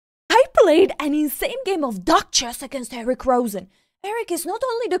played an insane game of duck chess against Eric Rosen. Eric is not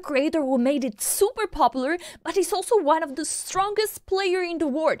only the creator who made it super popular, but he's also one of the strongest players in the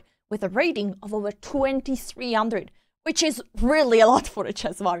world, with a rating of over 2300, which is really a lot for a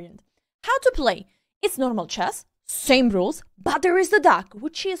chess variant. How to play? It's normal chess, same rules, but there is the duck,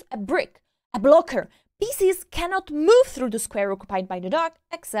 which is a brick, a blocker. Pieces cannot move through the square occupied by the duck,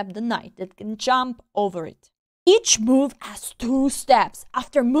 except the knight that can jump over it. Each move has 2 steps.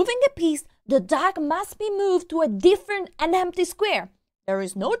 After moving a piece, the duck must be moved to a different and empty square. There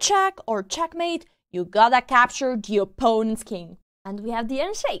is no check or checkmate. You gotta capture the opponent's king. And we have the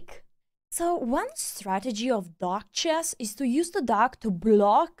handshake. So one strategy of duck chess is to use the duck to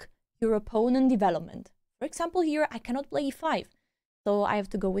block your opponent's development. For example, here I cannot play e5. So I have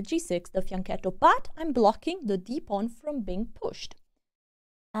to go with g6, the fianchetto, but I'm blocking the d-pawn from being pushed.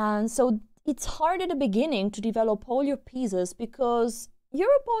 And so it's hard at the beginning to develop all your pieces because your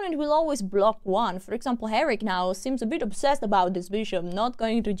opponent will always block one. For example, Eric now seems a bit obsessed about this bishop not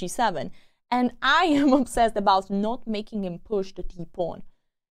going to g7. And I am obsessed about not making him push the d-pawn.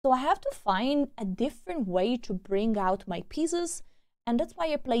 So I have to find a different way to bring out my pieces. And that's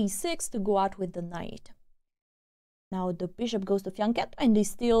why I play e6 to go out with the knight. Now the bishop goes to fianchetto and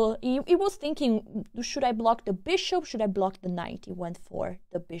he was thinking, should I block the bishop? Should I block the knight? He went for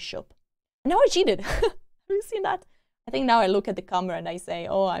the bishop. And now I cheated. Have you seen that? I think now I look at the camera and I say,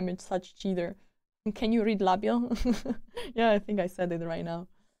 oh, I'm such a cheater. Can you read labial? Yeah, I think I said it right now.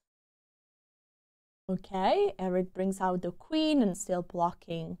 Okay, Eric brings out the queen and still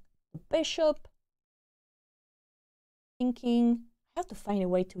blocking the bishop. Thinking, I have to find a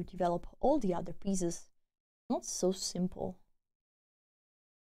way to develop all the other pieces. Not so simple.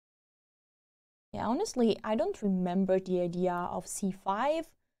 Yeah, honestly, I don't remember the idea of c5.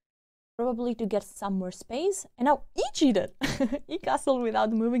 Probably to get some more space. And now he cheated. He castled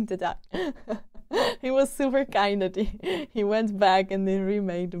without moving the duck. He was super kind that he went back and then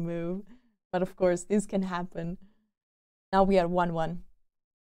remade the move. But of course, this can happen. Now we are 1-1.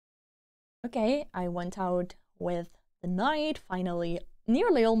 Okay, I went out with the knight. Finally,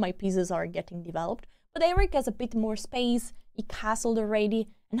 nearly all my pieces are getting developed. But Eric has a bit more space. He castled already.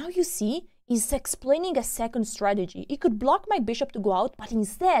 And now you see, he's explaining a second strategy. He could block my bishop to go out, but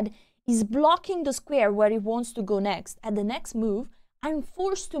instead, he's blocking the square where he wants to go next. At the next move, I'm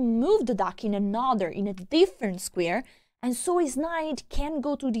forced to move the duck in a different square. And so his knight can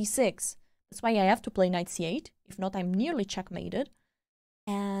go to d6. That's why I have to play knight c8. If not, I'm nearly checkmated.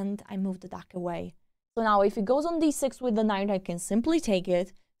 And I move the duck away. So now if he goes on d6 with the knight, I can simply take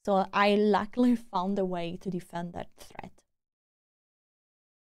it. So I luckily found a way to defend that threat.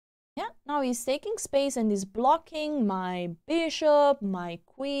 Yeah, now he's taking space and he's blocking my bishop, my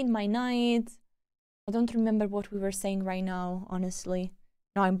queen, my knight. I don't remember what we were saying right now, honestly.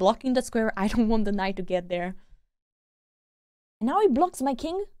 Now I'm blocking that square. I don't want the knight to get there. And now he blocks my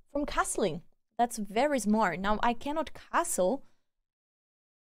king from castling. That's very smart. Now I cannot castle.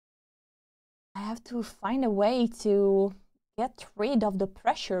 I have to find a way to get rid of the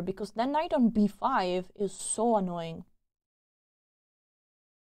pressure because then knight on b5 is so annoying.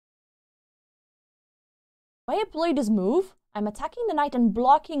 If I play this move, I'm attacking the knight and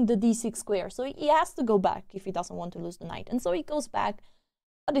blocking the d6 square. So he has to go back if he doesn't want to lose the knight. And so he goes back,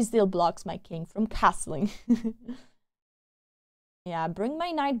 but he still blocks my king from castling. Yeah, bring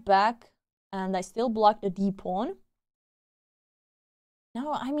my knight back, and I still block the d-pawn.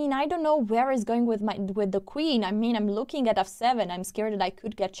 Now, I mean, I don't know where he's going with the queen. I mean, I'm looking at f7. I'm scared that I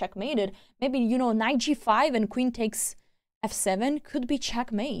could get checkmated. Maybe, you know, knight g5 and queen takes f7 could be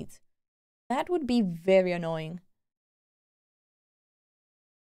checkmate. That would be very annoying.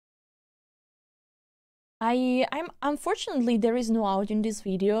 Unfortunately, there is no audio in this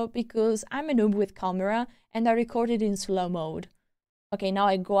video because I'm a noob with camera and I recorded in slow mode. Okay, now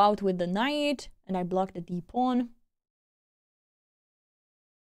I go out with the knight and I block the d-pawn.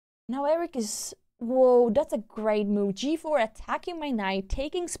 Now Eric is... Whoa, that's a great move. g4 attacking my knight,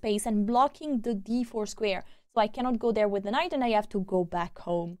 taking space and blocking the d4 square. So I cannot go there with the knight and I have to go back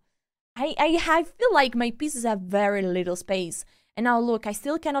home. I feel like my pieces have very little space. And now look, I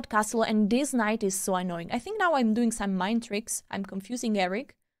still cannot castle and this knight is so annoying. I think now I'm doing some mind tricks. I'm confusing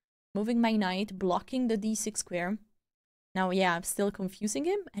Eric. Moving my knight, blocking the d6 square. Now, yeah, I'm still confusing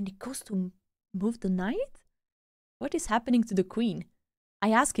him. And he goes to move the knight? What is happening to the queen?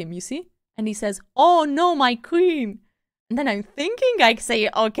 I ask him, you see? And he says, oh no, my queen. And then I'm thinking, I say,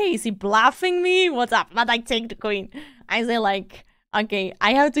 okay, is he bluffing me? What's up? But I take the queen. I say like, okay,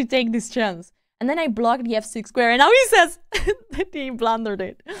 I have to take this chance. And then I block the f6 square. And now he says that he blundered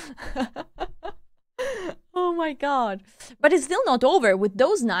it. Oh my god. But it's still not over. With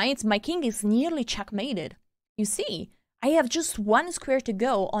those knights, my king is nearly checkmated. You see, I have just one square to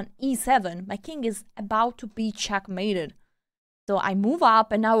go on e7. My king is about to be checkmated. So I move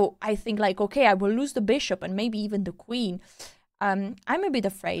up, and now I think like, okay, I will lose the bishop and maybe even the queen. I'm a bit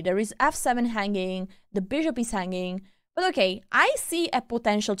afraid. There is f7 hanging, the bishop is hanging. But okay, I see a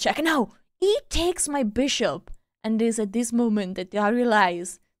potential check. Now, he takes my bishop. And it is at this moment that I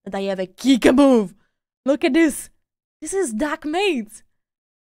realize that I have a kicker move. Look at this. This is checkmate.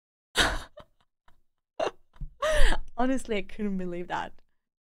 Honestly, I couldn't believe that.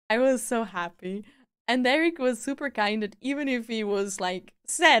 I was so happy. And Eric was super kind that even if he was like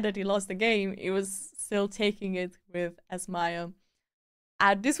sad that he lost the game, he was still taking it with a smile.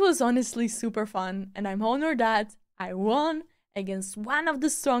 This was honestly super fun, and I'm honored that I won against one of the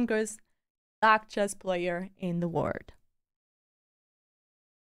strongest dark chess player in the world.